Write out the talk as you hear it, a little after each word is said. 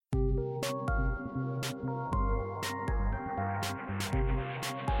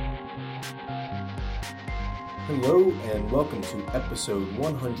Hello and welcome to episode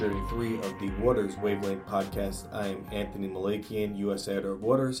 103 of the Waters Wavelength Podcast. I am Anthony Malakian, U.S. editor of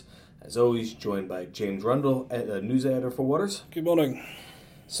Waters. As always, joined by James Rundle, news editor for Waters. Good morning.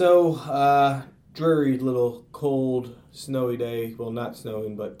 So, dreary little cold, snowy day. Well, not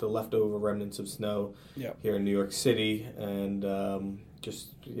snowing, but the leftover remnants of snow here in New York City. And the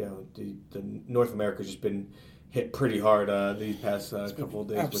North America's just been hit pretty hard these past couple of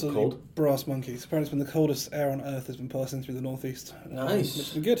days with cold. Brass monkeys. Apparently it's been the coldest air on Earth has been passing through the northeast. Nice. It's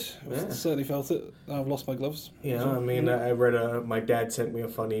been good. I've certainly felt it. I've lost my gloves. Yeah, I mean, I read my dad sent me a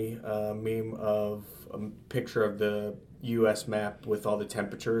funny meme of a picture of the U.S. map with all the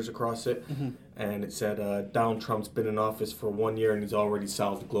temperatures across it, and it said, Donald Trump's been in office for 1 year and he's already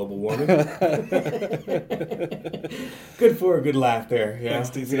solved global warming. Good for a good laugh there. Yeah,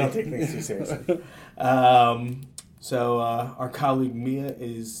 we don't take things too seriously. So our colleague Mia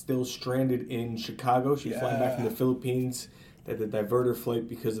is still stranded in Chicago. She's flying back from the Philippines. They had the diverter flight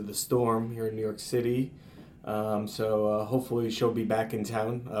because of the storm here in New York City. So hopefully she'll be back in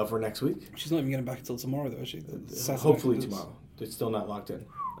town for next week. She's not even getting back until tomorrow, though, is she? Hopefully tomorrow. It's still not locked in.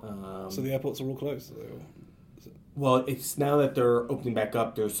 So the airports are all closed? Well, it's now that they're opening back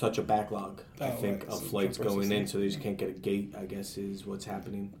up, there's such a backlog, of flights going in, so they just can't get a gate, I guess, is what's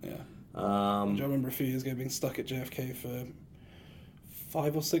happening. Yeah. I remember a few years ago being stuck at JFK for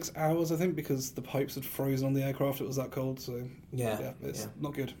 5 or 6 hours, I think, because the pipes had frozen on the aircraft. It was that cold, so it's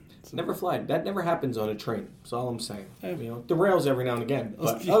not good. So, never fly. That never happens on a train. That's all I'm saying. Yeah. You know, derails every now and again,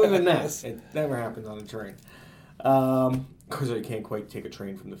 but other than that, it never happens on a train. Because you can't quite take a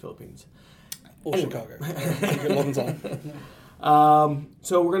train from the Philippines. Or Chicago. Take a long time.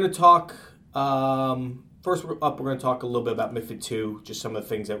 So we're going to talk... First up, we're going to talk a little bit about Mifid II, just some of the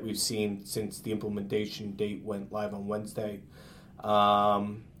things that we've seen since the implementation date went live on Wednesday.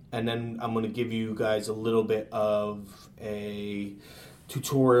 And then I'm going to give you guys a little bit of a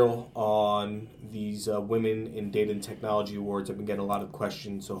tutorial on these Women in Data and Technology Awards. I've been getting a lot of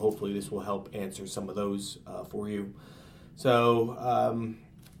questions, so hopefully this will help answer some of those for you. So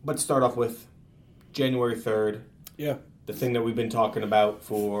let's start off with January 3rd. Yeah. The thing that we've been talking about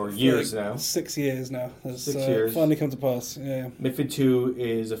for years now. 6 years now. It's 6 years. Finally come to pass. Yeah. Mifid II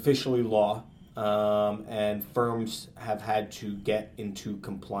is officially law, and firms have had to get into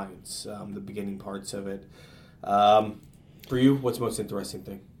compliance, the beginning parts of it. For you, what's the most interesting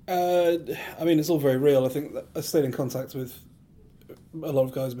thing? I mean, it's all very real. I think that I stayed in contact with a lot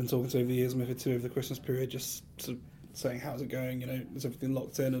of guys I've been talking to over the years, Mifid II over the Christmas period, just sort of saying, how's it going? You know, is everything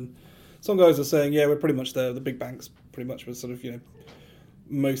locked in? And some guys are saying, yeah, we're pretty much there. The big banks pretty much were sort of,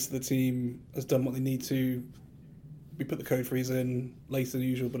 most of the team has done what they need to. We put the code freeze in later than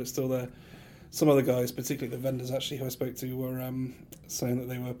usual, but it's still there. Some other guys, particularly the vendors actually who I spoke to, were saying that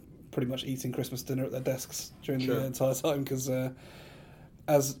they were pretty much eating Christmas dinner at their desks during the entire time because,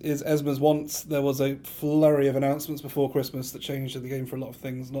 as is Esma's wont, there was a flurry of announcements before Christmas that changed the game for a lot of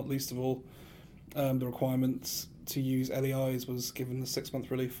things, not least of all the requirements to use LEIs was given the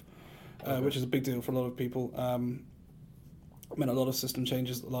 6-month relief. Which is a big deal for a lot of people. Meant a lot of system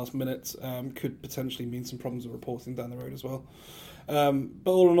changes at the last minute. Could potentially mean some problems with reporting down the road as well.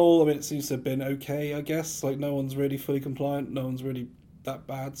 But all in all, I mean, it seems to have been okay, I guess. Like, no one's really fully compliant. No one's really that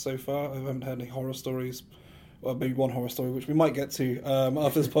bad so far. I haven't heard any horror stories. Well, maybe one horror story, which we might get to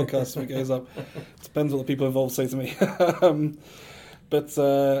after this podcast when it goes up. Depends what the people involved say to me.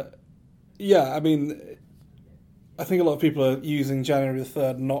 I mean, I think a lot of people are using January the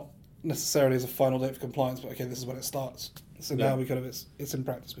 3rd not necessarily as a final date for compliance, but okay, this is when it starts. So now we it's in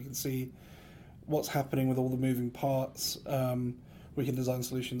practice. We can see what's happening with all the moving parts. We can design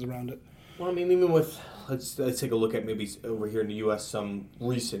solutions around it. Well, I mean, even with let's take a look at maybe over here in the U.S. some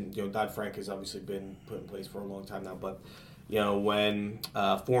recent, Dodd-Frank has obviously been put in place for a long time now, but when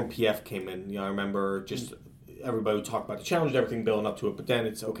Form PF came in, I remember just everybody talked about the challenge, everything building up to it, but then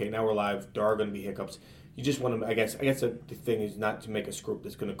it's okay. Now we're live. There are going to be hiccups. You just want to, I guess the thing is not to make a script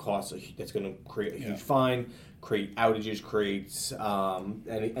that's going to cost, that's going to create a huge fine, create outages, creates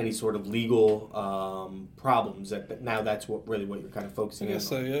any sort of legal problems. That now that's what you're kind of focusing on.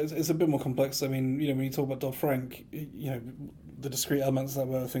 So it's a bit more complex. I mean, when you talk about Dodd-Frank, the discrete elements that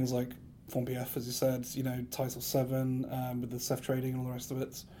were things like Form PF, as you said, Title 7 with the CEF trading and all the rest of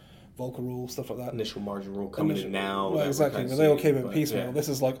it. Volcker rule, stuff like that. Initial margin rule coming in now. Well, exactly. But they all came in piecemeal. Yeah. This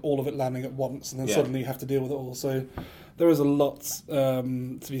is like all of it landing at once, and then suddenly you have to deal with it all. So there is a lot to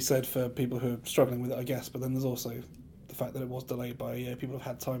be said for people who are struggling with it, I guess. But then there's also the fact that it was delayed by a year. People have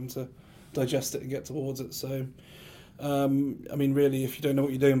had time to digest it and get towards it. So, I mean, really, if you don't know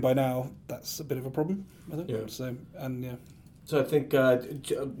what you're doing by now, that's a bit of a problem, I think. Yeah. So, and So I think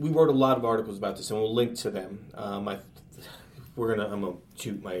we wrote a lot of articles about this, and we'll link to them. I'm gonna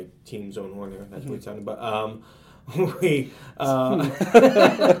toot my team's own horn here. That's what it sounded, but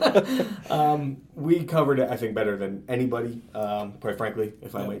we covered it, I think, better than anybody. Quite frankly,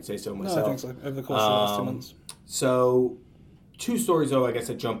 if I might say so myself. No, I think so. Over the course of the last 2 months. So, 2 stories though, I guess,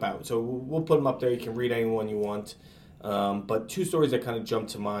 that jump out. So we'll put them up there. You can read any one you want. But 2 stories that kind of jump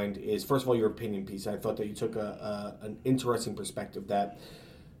to mind is, first of all, your opinion piece. I thought that you took an interesting perspective, that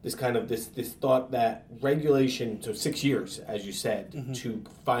this thought that regulation, so 6 years, as you said, to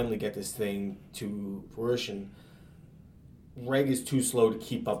finally get this thing to fruition. Reg is too slow to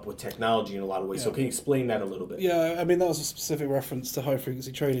keep up with technology in a lot of ways. Yeah. So can you explain that a little bit? Yeah, I mean, that was a specific reference to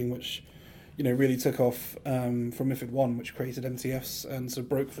high-frequency trading, which really took off from Mifid I, which created MTFs and sort of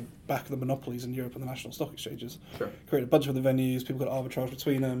broke the back of the monopolies in Europe and the national stock exchanges. Sure. Created a bunch of the venues, people got arbitrage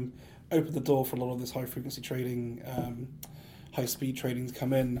between them, opened the door for a lot of this high-frequency trading, high-speed trading to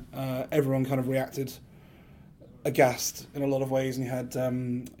come in. Everyone kind of reacted aghast in a lot of ways, and you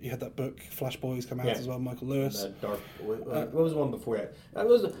had that book Flash Boys come out as well, Michael Lewis. What was the one before that?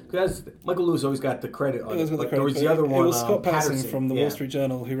 Because Michael Lewis always got the credit on it. There was the other one. It was Scott Patterson from the Wall Street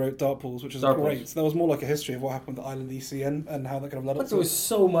Journal who wrote Dark Pools, which was great. So that was more like a history of what happened with the Island ECN and how that kind of led up to it. There was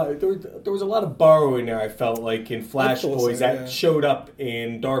so much. There was a lot of borrowing there, I felt like, in Flash Boys that showed up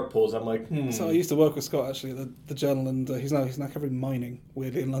in Dark Pools. I'm like, So I used to work with Scott actually at the Journal, and he's now covering mining,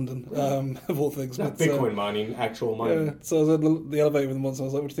 weirdly, in London, of all things. Not Bitcoin mining, actual mining. Yeah, so I was in the elevator with him once, and I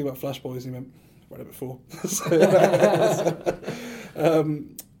was like, what do you think about Flash Boys? And he went, read it before.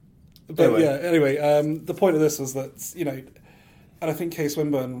 Anyway, the point of this was that, and I think Kay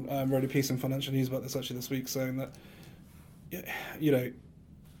Swinburne wrote a piece in Financial News about this actually this week, saying that,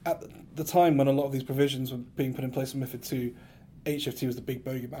 at the time when a lot of these provisions were being put in place in Mifid II, HFT was the big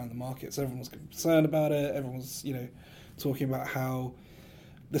bogeyman in the market, so everyone was concerned about it, everyone was, talking about how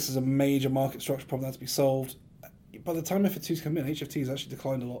this is a major market structure problem that has to be solved. By the time Mifid II's come in, HFT has actually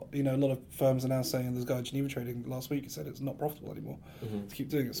declined a lot. A lot of firms are now saying, there's a guy at Geneva Trading last week who said it's not profitable anymore to keep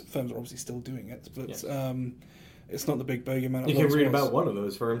doing it. Some firms are obviously still doing it, but it's not the big bogeyman. You can read about one of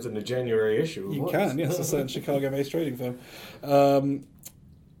those firms in the January issue. You can, yes, a certain Chicago-based trading firm.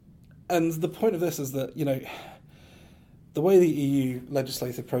 And the point of this is that, the way the EU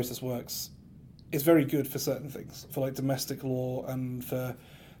legislative process works is very good for certain things, for like domestic law and for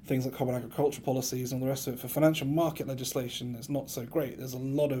things like common agricultural policies and all the rest of it. For financial market legislation, it's not so great. There's a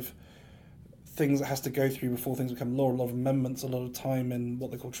lot of things that has to go through before things become law, a lot of amendments, a lot of time in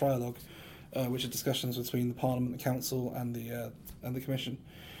what they call trialogue, which are discussions between the Parliament, the Council and the Commission.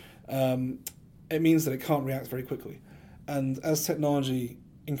 It means that it can't react very quickly. And as technology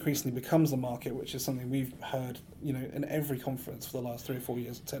increasingly becomes the market, which is something we've heard, in every conference for the last 3 or 4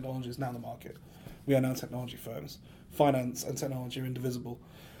 years, technology is now the market. We are now technology firms. Finance and technology are indivisible.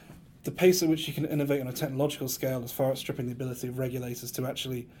 The pace at which you can innovate on a technological scale is far outstripping the ability of regulators to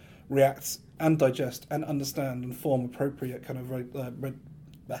actually react and digest and understand and form appropriate kind of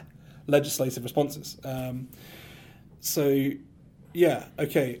legislative responses. Now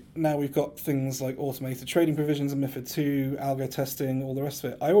we've got things like automated trading provisions in Mifid II, algo testing, all the rest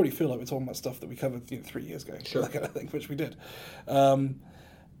of it. I already feel like we're talking about stuff that we covered 3 years ago, sure. That kind of thing, which we did.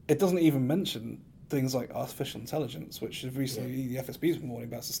 It doesn't even mention things like artificial intelligence, which recently the FSB's been warning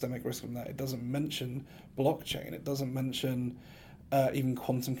about systemic risk from that. It doesn't mention blockchain. It doesn't mention even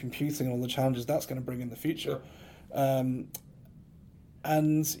quantum computing and all the challenges that's going to bring in the future. Sure.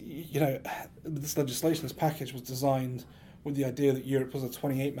 This legislation, this package was designed with the idea that Europe was a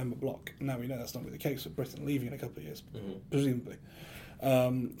 28-member bloc. Now we know that's not really the case, with Britain leaving in a couple of years, presumably.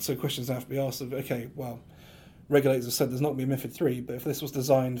 So questions have to be asked of, regulators have said there's not going to be Mifid III, but if this was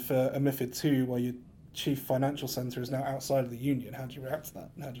designed for a Mifid II where your chief financial centre is now outside of the union, how do you react to that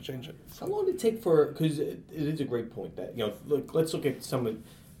and how do you change it? How long did it take because it is a great point that, let's look at something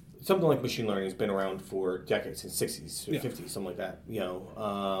like machine learning has been around for decades, since 60s, 50s, something like that,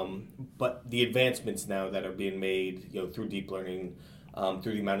 but the advancements now that are being made, through deep learning,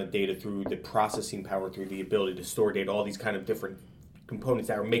 through the amount of data, through the processing power, through the ability to store data, all these kind of different components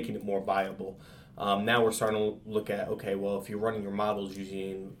that are making it more viable. Now we're starting to look at, if you're running your models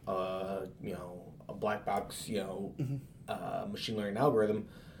using, a black box, machine learning algorithm,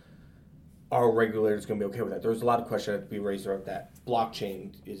 are regulators going to be okay with that? There's a lot of questions that have to be raised around that.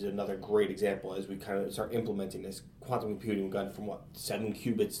 Blockchain is another great example as we kind of start implementing this. Quantum computing, we've gone from 7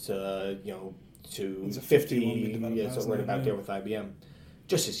 qubits to 50, so right about there with IBM,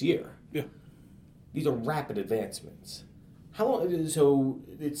 just this year. Yeah, these are rapid advancements. How long? So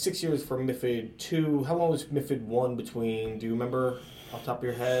it's 6 years for Mifid II. How long was Mifid I between? Do you remember off the top of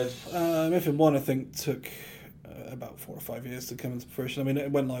your head? Mifid I think took about 4 or 5 years to come into fruition. I mean,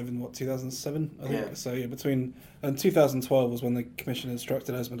 it went live in 2007, I think. Yeah. So yeah, between and 2012 was when the Commission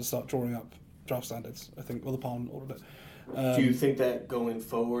instructed ESMA to start drawing up draft standards. I think, well, the Parliament ordered it. Do you think that going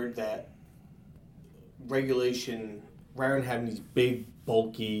forward, that regulation, rather than having these big,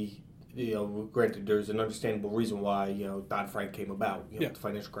 bulky, granted there's an understandable reason why, Dodd-Frank came about, the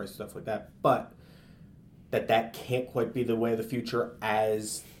financial crisis, stuff like that, but that can't quite be the way of the future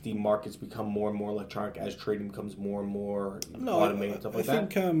as the markets become more and more electronic, as trading becomes more and more automated, stuff like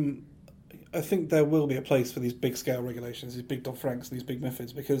that? I think there will be a place for these big-scale regulations, these big Dodd-Franks, these big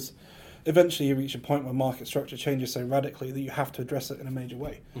Mifids, because eventually you reach a point where market structure changes so radically that you have to address it in a major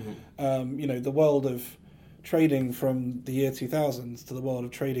way. Mm-hmm. The world of trading from the year 2000 to the world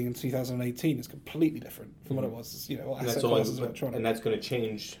of trading in 2018 is completely different from what it was. Asset classes, electronic. And that's going to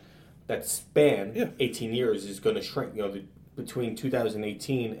change. That span, 18 years, is going to shrink. Between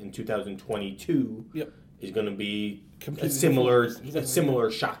 2018 and 2022 is going to be a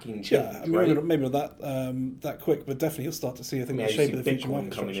similar shocking change. Yeah, I mean, maybe not that quick, but definitely you'll start to see, I think, the shape of the future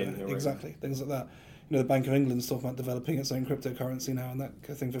market structure. In here, right? Exactly, things like that. The Bank of England's talking about developing its own cryptocurrency now, and that kind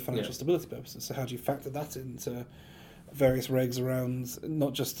of thing for financial stability purposes. So how do you factor that into various regs around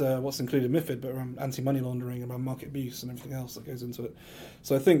not just what's included in MiFID, but around anti-money laundering, around market abuse and everything else that goes into it.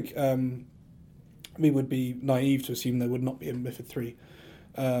 So I think we would be naive to assume there would not be a MiFID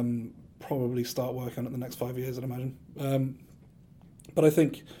III. Probably start work on it in the next 5 years, I'd imagine. But I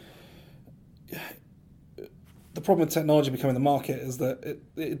think the problem with technology becoming the market is that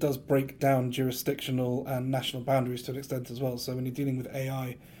it does break down jurisdictional and national boundaries to an extent as well. So when you're dealing with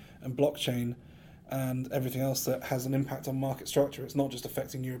AI and blockchain and everything else that has an impact on market structure, it's not just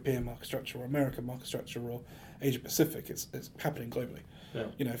affecting European market structure or American market structure or Asia Pacific. It's happening globally. Yeah.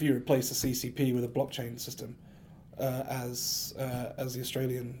 If you replace the CCP with a blockchain system as the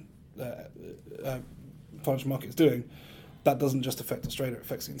Australian financial market is doing, that doesn't just affect Australia; it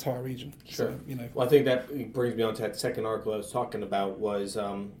affects the entire region. Sure. So, Well, I think that brings me on to that second article I was talking about. Was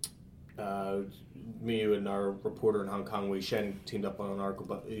me and our reporter in Hong Kong, Wei Shen, teamed up on an article,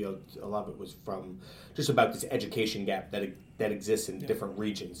 but a lot of it was from just about this education gap that exists in different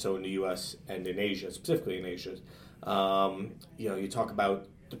regions. So in the U.S. and in Asia, specifically in Asia, you talk about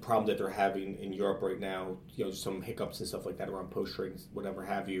the problem that they're having in Europe right now. Some hiccups and stuff like that around post trading, whatever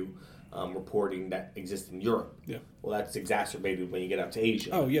have you. Reporting that exists in Europe. Yeah. Well, that's exacerbated when you get out to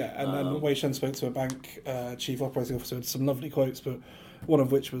Asia. Oh, yeah. And then Wei Shen spoke to a bank chief operating officer with some lovely quotes, but one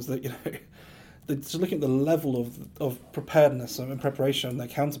of which was that, just looking at the level of preparedness and preparation on their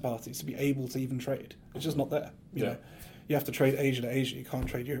counterparties to be able to even trade. It's just not there. You have to trade Asia to Asia. You can't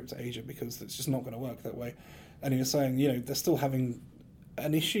trade Europe to Asia because it's just not going to work that way. And he was saying, they're still having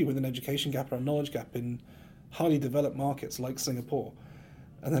an issue with an education gap or a knowledge gap in highly developed markets like Singapore.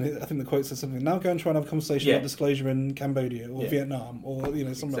 And then I think the quote says something, now go and try and have a conversation about disclosure in Cambodia or Vietnam or,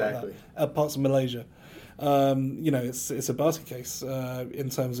 something like that, parts of Malaysia. It's a basket case in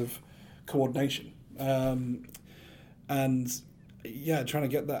terms of coordination. And, trying to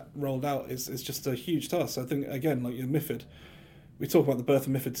get that rolled out is just a huge task. So I think, again, like MiFID, we talk about the birth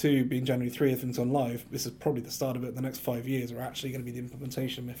of Mifid II being January 3rd and it's on live. This is probably the start of it. The next 5 years are actually going to be the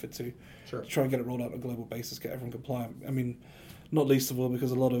implementation of Mifid II. Sure. To try and get it rolled out on a global basis, get everyone compliant. I mean, not least of all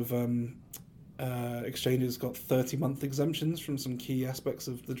because a lot of exchanges got 30-month exemptions from some key aspects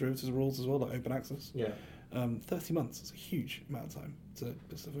of the derivatives rules as well, like open access. Yeah. 30 months is a huge amount of time to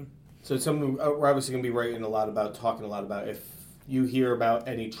stuff in. So it's something we're obviously going to be talking a lot about. If you hear about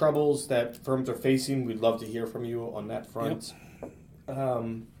any troubles that firms are facing, we'd love to hear from you on that front. Yep.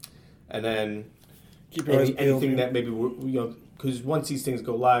 And then keep your eyes peeled, anything that maybe because once these things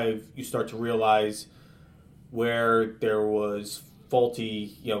go live, you start to realize where there was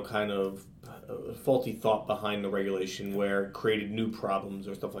faulty thought behind the regulation, where it created new problems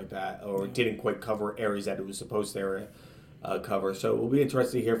or stuff like that, or didn't quite cover areas that it was supposed to cover. So we'll be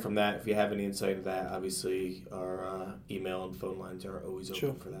interested to hear from that. If you have any insight into that, obviously our email and phone lines are always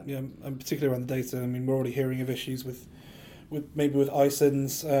open for that. Yeah, and particularly around the data. I mean, we're already hearing of issues with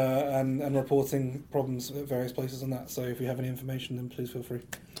ISINs and reporting problems at various places on that. So if you have any information, then please feel free.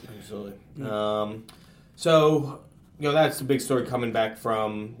 Absolutely. So, that's the big story coming back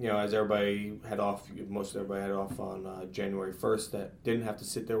from, as most everybody head off on January 1st that didn't have to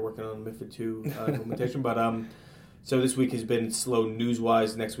sit there working on Mifid II implementation. But so this week has been slow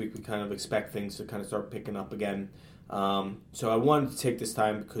news-wise. Next week we kind of expect things to kind of start picking up again. So I wanted to take this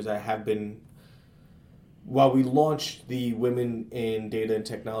time because I have been, while we launched the Women in Data and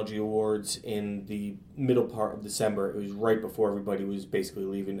Technology Awards in the middle part of December, it was right before everybody was basically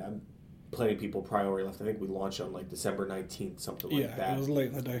leaving. plenty of people priority left. I think we launched on like December 19th, something like that. Yeah, it was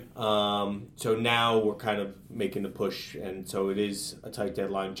late in the day. So now we're kind of making the push, and so it is a tight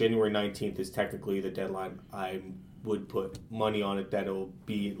deadline. January 19th is technically the deadline. I would put money on it that it'll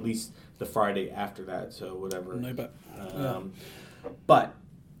be at least the Friday after that, so whatever. No bet. But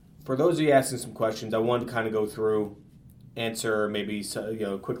for those of you asking some questions, I wanted to kind of go through, answer maybe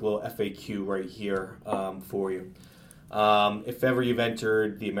a quick little FAQ right here for you. If ever you've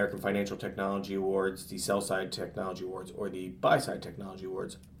entered the American Financial Technology Awards, the Sell-Side Technology Awards, or the Buy-Side Technology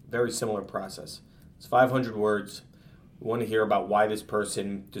Awards, very similar process. It's 500 words. We want to hear about why this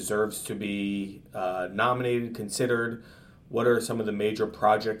person deserves to be nominated, considered. What are some of the major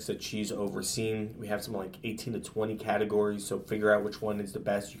projects that she's overseen? We have something like 18 to 20 categories, so figure out which one is the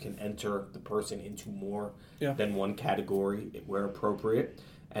best. You can enter the person into more than one category where appropriate.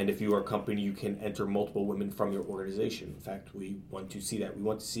 And if you are a company, you can enter multiple women from your organization. In fact, we want to see that. We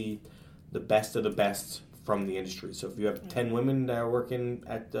want to see the best of the best from the industry. So if you have 10 women that are working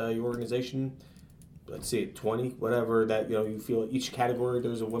at your organization, let's see, 20, whatever that you feel each category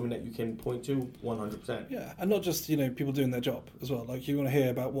there's a woman that you can point to, 100%. Yeah, and not just people doing their job as well. Like you want to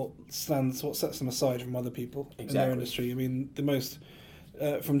hear about what sets them aside from other people in their industry. I mean, the most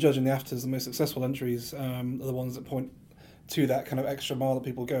from judging the afters, the most successful entries are the ones that point to that kind of extra mile that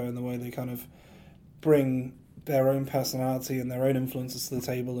people go in the way they kind of bring their own personality and their own influences to the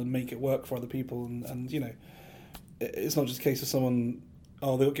table and make it work for other people. And it's not just a case of someone.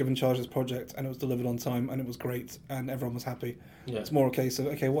 They got given charge of this project and it was delivered on time and it was great and everyone was happy. Yeah. It's more a case of,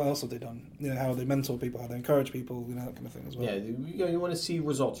 okay, what else have they done? How have they mentor people, how they encourage people, that kind of thing as well. Yeah, you want to see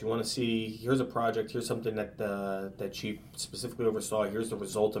results. You want to see, here's a project, here's something that she specifically oversaw, here's the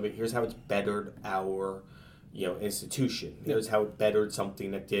result of it, here's how it's bettered our institution. Here's how it bettered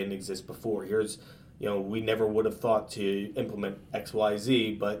something that didn't exist before. Here's we never would have thought to implement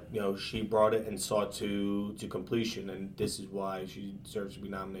XYZ, but she brought it and saw it to completion, and this is why she deserves to be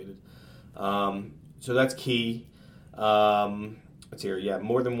nominated. So that's key. Let's hear. Yeah,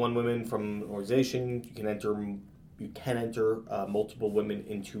 more than one woman from an organization. You can enter multiple women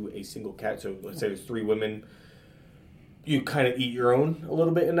into a single cat. So let's say there's 3 women. You kind of eat your own a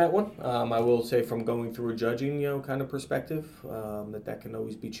little bit in that one. I will say from going through a judging, kind of perspective, that can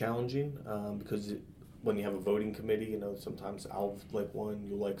always be challenging because when you have a voting committee, sometimes I'll like one,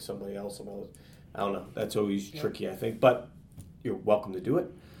 you like somebody else. I don't know. That's always tricky, I think, but you're welcome to do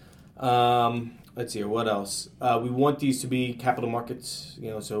it. Let's see here. What else? We want these to be capital markets,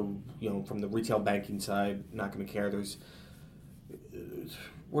 so, from the retail banking side, not going to care.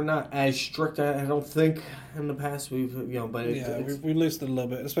 We're not as strict, I don't think, in the past. We've, but we loosened it a little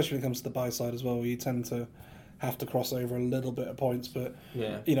bit, especially when it comes to the buy side as well, where you tend to have to cross over a little bit of points. But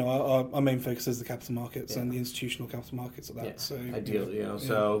our main focus is the capital markets and the institutional capital markets of that. Yeah. So ideally,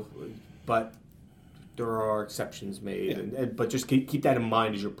 so, but there are exceptions made, but just keep that in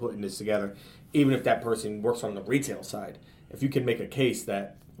mind as you're putting this together. Even if that person works on the retail side, if you can make a case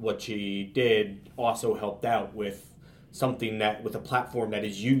that what she did also helped out with something with a platform that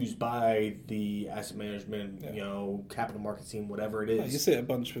is used by the asset management, capital market scene, whatever it is. You see it a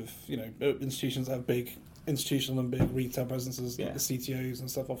bunch with, institutions that have big institutional and big retail presences, like the CTOs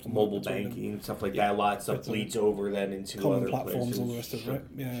and stuff often. Mobile banking, stuff like that. A lot of stuff bleeds over then into common other platforms, places. all the rest of it, right?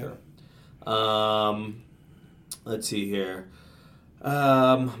 Yeah. Sure. Let's see here.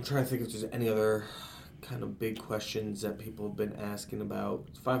 I'm trying to think if there's any other kind of big questions that people have been asking about.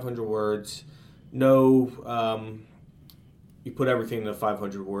 500 words. No, you put everything in a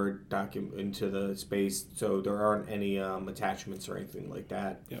 500-word document into the space, so there aren't any attachments or anything like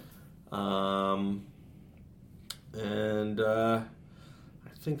that. Yep. And I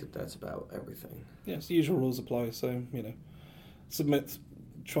think that's about everything. Yes, the usual rules apply. So submit.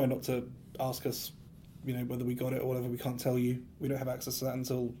 Try not to ask us, whether we got it or whatever. We can't tell you. We don't have access to that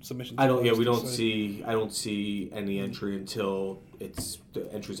until submission. I don't see any entry until the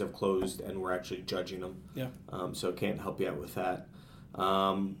entries have closed and we're actually judging them. Yeah. So can't help you out with that.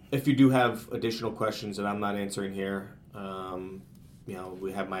 If you do have additional questions that I'm not answering here,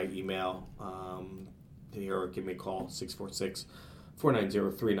 we have my email here, or give me a call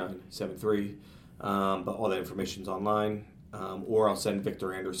 646-490-3973. But all that information's online. Or I'll send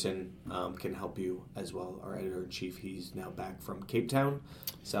Victor Anderson, can help you as well, our editor-in-chief. He's now back from Cape Town,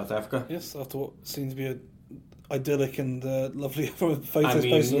 South Africa. Yes, after what seems to be a idyllic and lovely photos posted on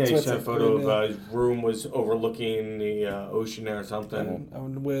Twitter. You said a photo of his room was overlooking the ocean there or something.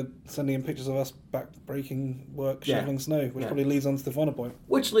 And we're sending him pictures of us back breaking work, shoveling snow, which probably leads on to the final point.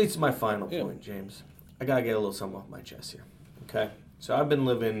 Which leads to my final point, James. I got to get a little something off my chest here, okay? So I've been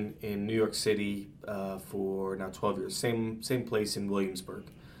living in New York City for now 12 years. Same place in Williamsburg.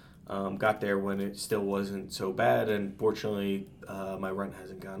 Got there when it still wasn't so bad, and fortunately, my rent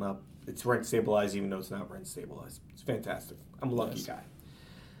hasn't gone up. It's rent stabilized, even though it's not rent stabilized. It's fantastic. I'm a lucky guy.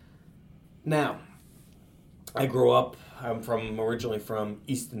 Now, I grew up. I'm originally from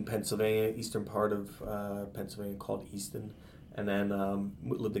Easton, Pennsylvania, eastern part of Pennsylvania called Easton, and then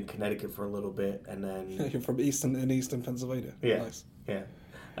lived in Connecticut for a little bit, and then You're from Easton Pennsylvania. Yeah, Nice. yeah.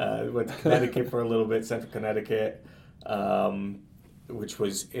 Went to Connecticut for a little bit, Central Connecticut, which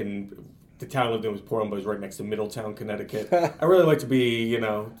was in the town I lived in was Portland, but it was right next to Middletown, Connecticut. I really like to be,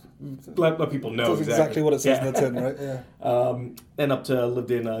 let people know exactly what it says in the tin, right? Yeah. Then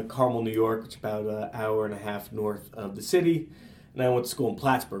lived in Carmel, New York, which is about an hour and a half north of the city. And I went to school in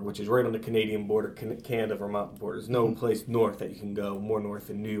Plattsburgh, which is right on the Canadian border, Canada-Vermont border. There's no place north that you can go more north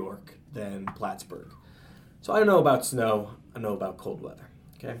in New York than Plattsburgh. So I know about snow. I know about cold weather.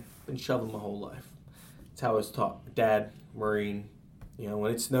 Okay? Been shoveling my whole life. That's how I was taught. Dad, Marine.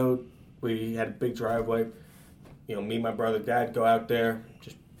 When it snowed, we had a big driveway. Me and my brother, Dad, go out there,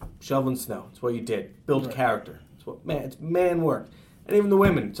 just shoveling snow. It's what you did. Build character. It's man work. And even the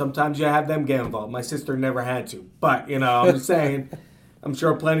women, sometimes you have them get involved. My sister never had to. But, I'm just saying, I'm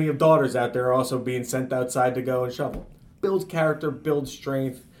sure plenty of daughters out there are also being sent outside to go and shovel. Build character, build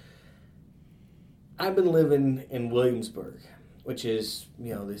strength. I've been living in Williamsburg, which is,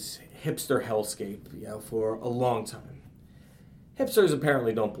 this hipster hellscape, for a long time. Hipsters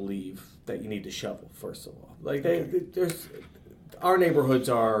apparently don't believe that you need to shovel, first of all. Our neighborhoods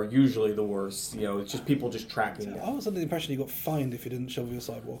are usually the worst. It's just people just tracking down. I was under the impression you got fined if you didn't shovel your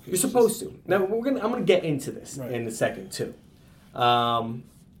sidewalk. You're supposed to. Now I'm gonna get into this in a second too.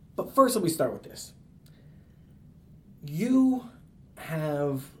 But first, let me start with this. You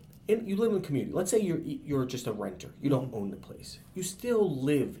live in a community. Let's say you're just a renter. You don't own the place. You still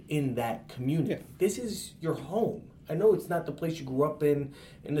live in that community. Yeah. This is your home. I know it's not the place you grew up in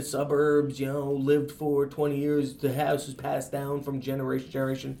the suburbs, lived for 20 years. The house was passed down from generation to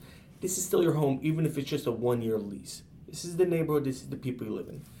generation. This is still your home, even if it's just a 1-year lease. This is the neighborhood. This is the people you live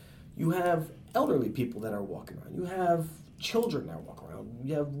in. You have elderly people that are walking around. You have children that walk around.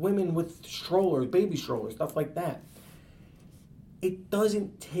 You have women with strollers, baby strollers, stuff like that. It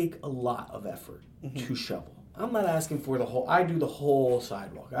doesn't take a lot of effort to shovel. I'm not asking for I do the whole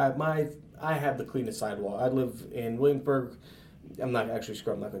sidewalk. I have the cleanest sidewalk. I live in Williamsburg. I'm not actually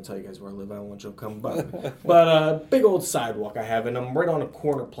sure. I'm not going to tell you guys where I live. I don't want you to come. But big old sidewalk I have, and I'm right on a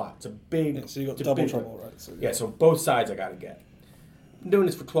corner plot. It's a big. Yeah, so you got double trouble, right? So, so both sides I got to get. Been doing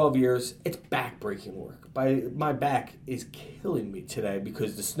this for 12 years. It's back-breaking work. My back is killing me today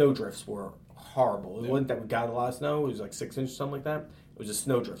because the snow drifts were horrible. It wasn't that we got a lot of snow. It was like 6 inches, something like that. It was the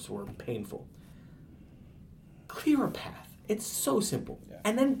snow drifts were painful. Clear a path. It's so simple. Yeah.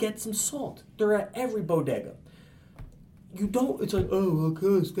 And then get some salt. They're at every bodega. It's like, oh,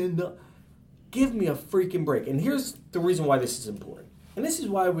 okay, stand up. Give me a freaking break. And here's the reason why this is important. And this is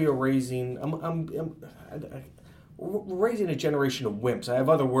why we are raising, we're raising a generation of wimps. I have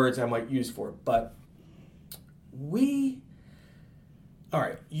other words I might use for it, but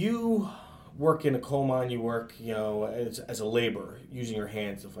you work in a coal mine, you work, as a laborer, using your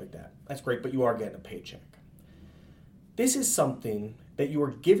hands, stuff like that. That's great, but you are getting a paycheck. This is something that you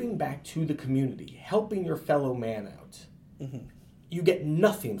are giving back to the community, helping your fellow man out. Mm-hmm. You get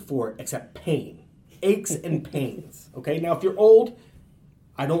nothing for it except pain, aches and pains. Okay, now if you're old,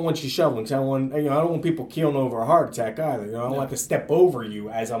 I don't want you shoveling. Cause I don't want people keeling over a heart attack either. I don't want to step over you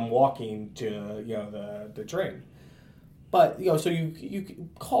as I'm walking to the train. But so you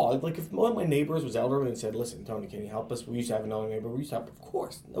call. Like if one of my neighbors was elderly and said, "Listen, Tony, can you help us?" We used to have another neighbor. We used to help. Of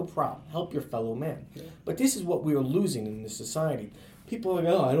course, no problem. Help your fellow man. Yeah. But this is what we are losing in this society. People are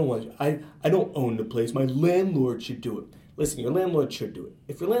like, "Oh, I don't want. I don't own the place. My landlord should do it." Listen, your landlord should do it.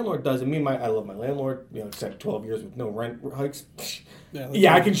 If your landlord doesn't, I love my landlord. Except 12 years with no rent hikes.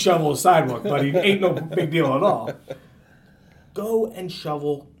 I can shovel a sidewalk, but it ain't no big deal at all. Go and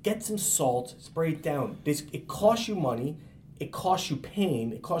shovel, get some salt, spray it down. It costs you money, it costs you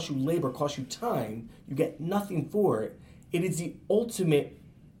pain, it costs you labor, it costs you time. You get nothing for it. It is the ultimate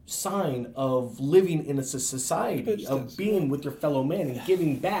sign of living in a society, of being with your fellow man and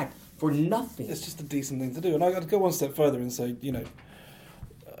giving back for nothing. It's just a decent thing to do. And I'd go one step further and say,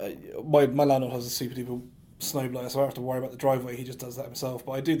 my landlord has a super duper snowblower, so I don't have to worry about the driveway. He just does that himself.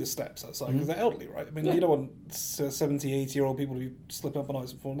 But I do the steps outside because they're elderly, right? I mean, you don't want 70, 80-year-old people to be slipping up on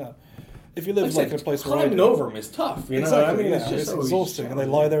ice and falling down. If you live in a place where climbing over them is tough, Exactly, it's exhausting, and they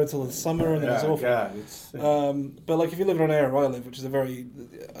lie there until the summer, and it's awful. But if you live in an area where I live, which is a very,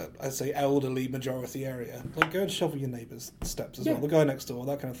 I'd say, elderly majority area, go and shovel your neighbour's steps as well. The guy next door,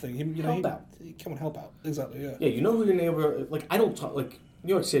 that kind of thing. Help out. Come and help out. Exactly. Yeah. Yeah, you know who your neighbour. I don't talk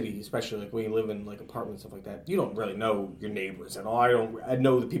New York City, especially like when you live in like apartments and stuff like that, you don't really know your neighbors at all. I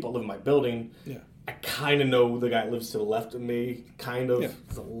know the people that live in my building. Yeah. I kind of know the guy that lives to the left of me, kind of. Yeah.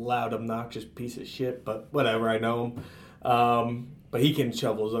 He's a loud, obnoxious piece of shit, but whatever, I know him. But he can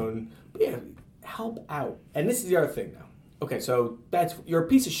shovel his own. But yeah, help out. And this is the other thing now. Okay, so you're a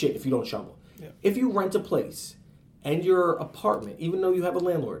piece of shit if you don't shovel. Yeah. If you rent a place and your apartment, even though you have a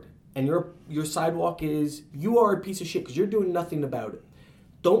landlord, and your sidewalk you are a piece of shit because you're doing nothing about it.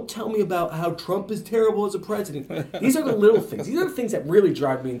 Don't tell me about how Trump is terrible as a president. These are the little things. These are the things that really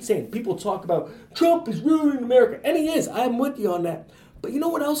drive me insane. People talk about Trump is ruining America. And he is. I'm with you on that. But you know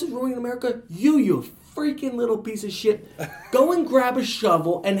what else is ruining America? You freaking little piece of shit. Go and grab a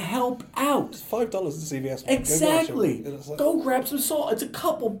shovel and help out. It's $5 to CVS. Exactly. Go grab some salt. It's a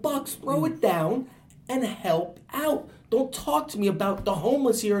couple bucks. Throw it down and help out. Don't talk to me about the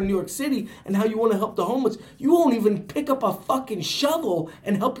homeless here in New York City and how you want to help the homeless. You won't even pick up a fucking shovel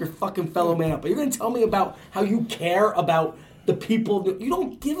and help your fucking fellow man out. But you're going to tell me about how you care about the people. You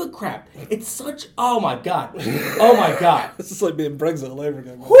don't give a crap. It's such... Oh, my God. Oh, my God. It's just like being Brexit all over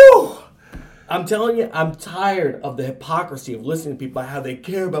again. Whew! I'm telling you, I'm tired of the hypocrisy of listening to people about how they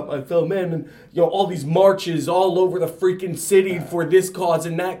care about my fellow men and, all these marches all over the freaking city for this cause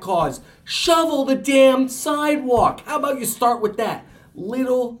and that cause. Shovel the damn sidewalk. How about you start with that?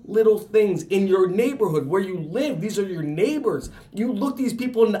 Little things in your neighborhood where you live. These are your neighbors. You look these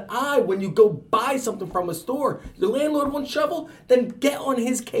people in the eye when you go buy something from a store. Your landlord won't shovel? Then get on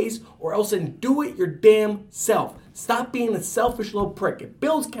his case or else then do it your damn self. Stop being a selfish little prick. It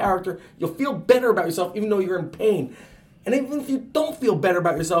builds character. You'll feel better about yourself even though you're in pain. And even if you don't feel better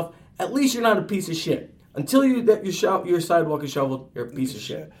about yourself, at least you're not a piece of shit. Until your sidewalk is shoveled, you're a piece of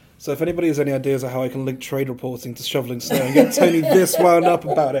shit. So if anybody has any ideas of how I can link trade reporting to shoveling snow and get Tony this wound up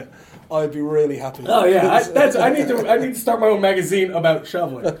about it, I'd be really happy. Oh yeah, I need to start my own magazine about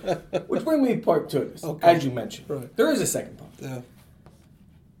shoveling. Which brings me to part 2 of this, as you mentioned. Right. There is a second part. Yeah.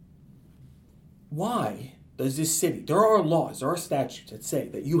 Why does this city? There are laws, there are statutes that say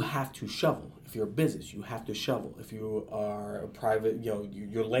that you have to shovel. If you're a business, you have to shovel. If you are a private,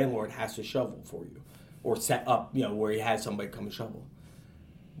 your landlord has to shovel for you, or set up, where he has somebody come and shovel.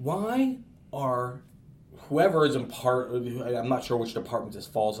 Why are whoever is in part, I'm not sure which department this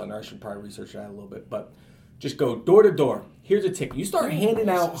falls under, I should probably research that a little bit, but just go door to door. Here's a ticket. You start handing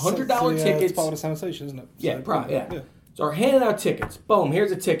out $100 tickets. It's part of the sanitation, isn't it? Yeah, probably, yeah. Start handing out tickets. Boom,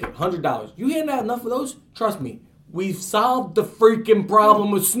 here's a ticket, $100. You hand out enough of those, trust me, we've solved the freaking problem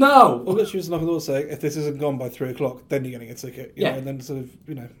with snow. Well, let's use another door saying, if this isn't gone by 3 o'clock, then you're getting a ticket. You know, and then sort of,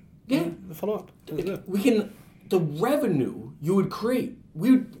 follow up. The revenue you would create,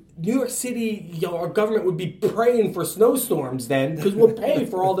 New York City, our government would be praying for snowstorms then, because we'll pay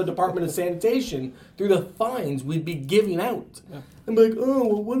for all the Department of Sanitation through the fines we'd be giving out. Yeah. And be like, oh,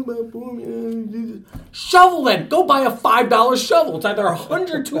 well, what about boom? Shovel then. Go buy a $5 shovel. It's either a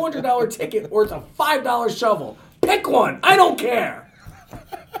 $100, $200 ticket or it's a $5 shovel. Pick one. I don't care.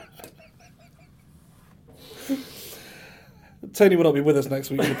 Tony will not be with us next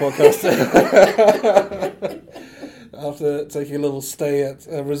week in the podcast. After taking a little stay at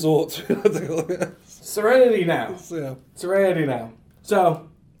a resort. Serenity now. Yeah. Serenity now. So,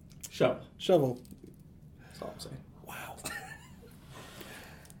 shovel. That's all I'm saying. Wow.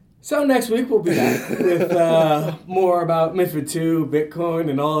 So next week we'll be back with more about Mifid II, Bitcoin,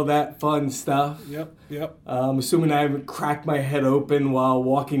 and all of that fun stuff. Yep. Assuming I haven't cracked my head open while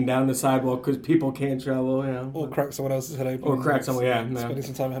walking down the sidewalk because people can't travel, Or crack someone else's head open. Or crack someone, Spending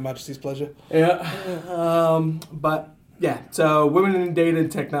some time at Her Majesty's pleasure. Yeah. But, yeah. So, Women in Data and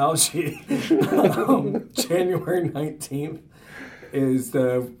Technology, January 19th is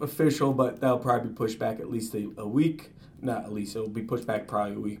the official, but that'll probably be pushed back at least a week. Not at least, it'll be pushed back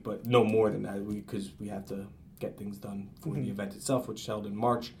probably a week, but no more than that a week because we have to get things done for the event itself, which is held in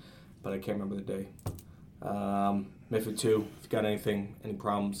March, but I can't remember the day. Mifid II, if you got any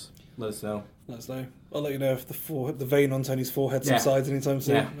problems, let us know. I'll let you know if the vein on Tony's forehead subsides anytime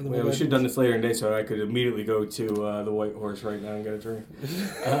soon. Yeah, we should have done this later in the day so I could immediately go to the White Horse right now and get a drink.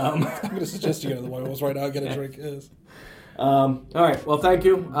 I'm going to suggest you go to the White Horse right now and get a drink. Yes. All right, well, thank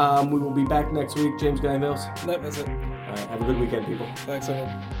you. We will be back next week. James, got anything else? No, that's it. All right, have a good weekend, people. Thanks,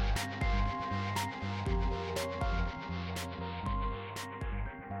 everyone.